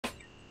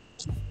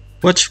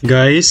What's up,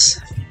 guys?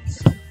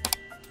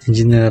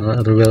 Engineer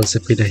Ruel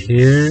Cepeda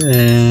here,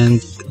 and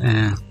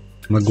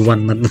mag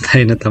 1 month na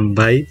tayo na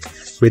tambay,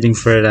 waiting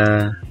for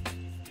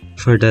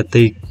the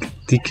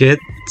ticket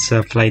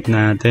sa flight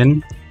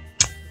natin.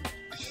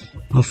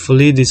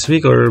 Hopefully this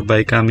week or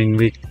by coming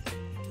week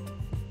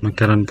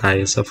magkaroon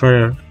tayo. So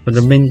for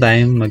the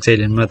meantime,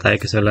 mag-silent muna tayo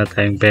kasi wala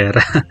tayong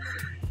pera.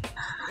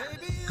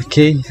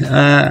 Okay,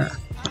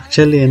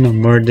 actually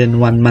more than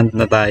 1 month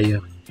na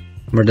tayo.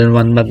 More than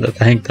 1 month na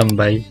tayong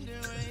tambay.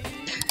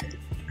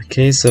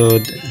 Okay, so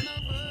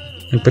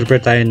nag-prepare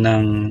tayo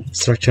ng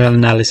structural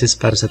analysis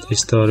para sa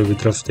three-story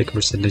with roof-deck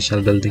residential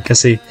building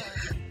kasi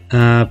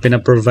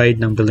pinaprovide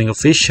ng building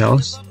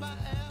officials,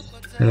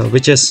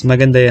 which is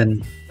maganda yan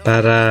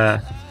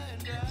para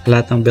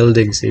lahat ng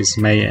buildings is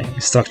may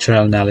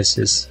structural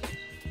analysis.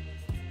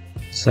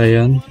 So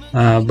yun,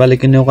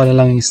 balikin nyo ko na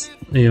lang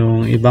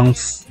yung ibang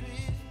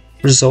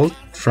result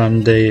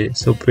from the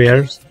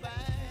software.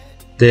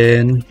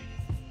 Then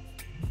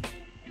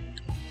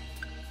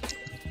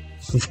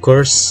of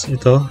course,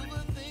 ito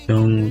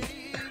yung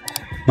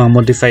mga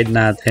modified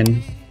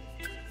natin.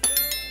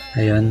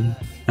 Ayun.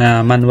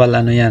 Manual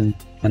ano yan?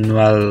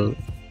 Manual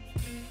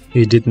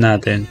edit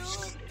natin.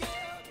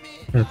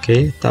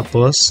 Okay.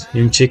 Tapos,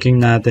 yung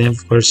checking natin,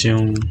 of course,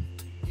 yung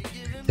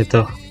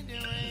ito.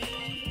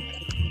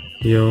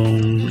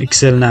 Yung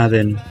Excel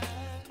natin.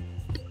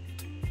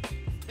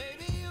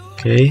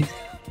 Okay.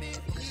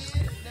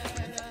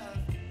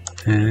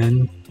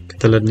 And,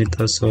 katulad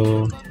nito.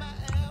 So,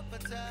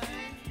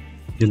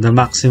 the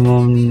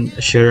maximum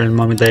shear and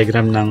moment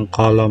diagram ng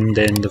column,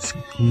 then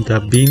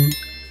the beam,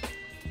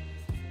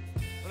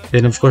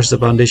 then of course the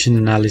foundation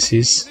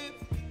analysis.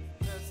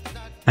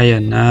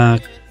 Ayan,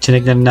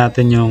 chinek na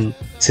natin yung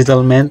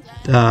settlement,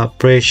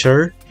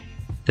 pressure,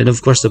 then of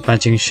course the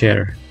punching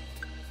shear.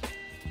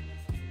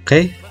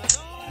 Okay,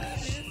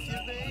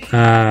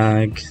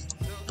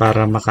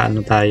 para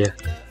makaano tayo.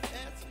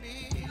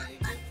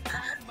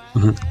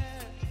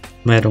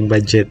 Mayroong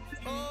budget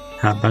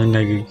habang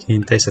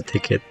naghihintay sa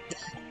ticket.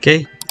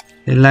 Okay,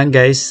 yun lang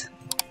guys.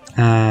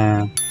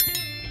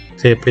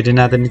 Okay, pwede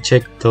natin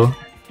i-check to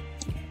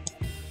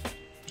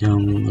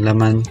yung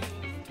laman.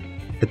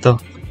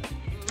 Ito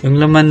yung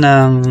laman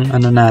ng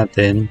ano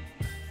natin.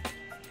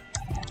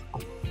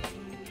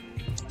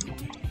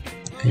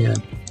 Ayan.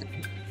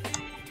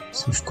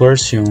 So of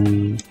course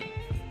yung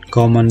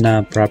common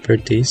na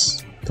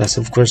properties, tas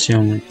of course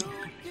yung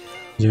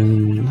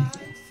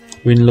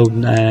wind load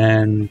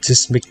and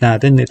seismic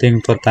natin. Ito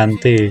yung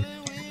importante,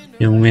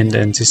 yung wind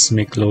and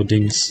seismic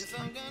loadings.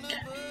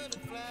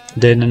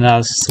 Then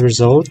analysis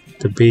result,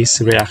 the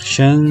base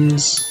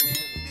reactions,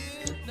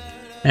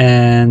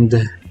 and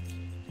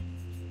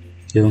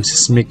yung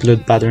seismic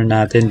load pattern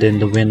natin, then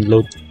the wind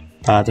load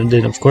pattern,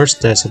 then of course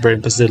the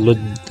superimposed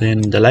load,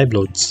 then the live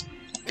loads.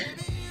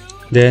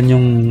 Then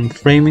yung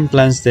framing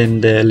plans,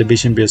 then the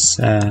elevation views,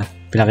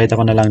 pinakita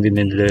ko na lang din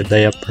in the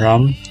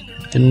diagram.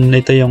 And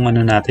ito yung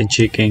ano natin,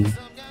 checking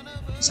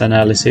sa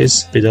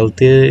analysis,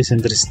 fidelity,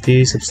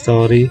 eccentricity,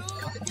 substory,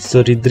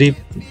 story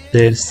drift,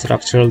 then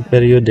structural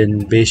period,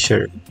 then base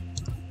shear.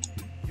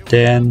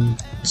 Then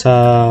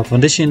sa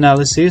foundation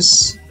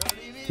analysis,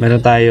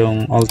 meron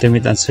tayong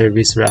ultimate and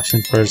service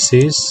reaction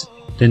forces,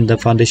 then the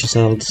foundation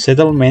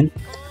settlement,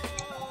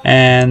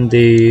 and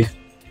the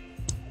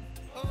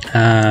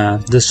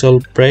soil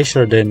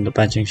pressure, then the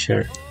punching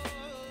shear.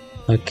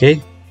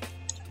 Okay,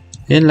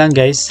 yun lang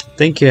guys.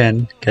 Thank you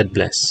and God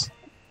bless.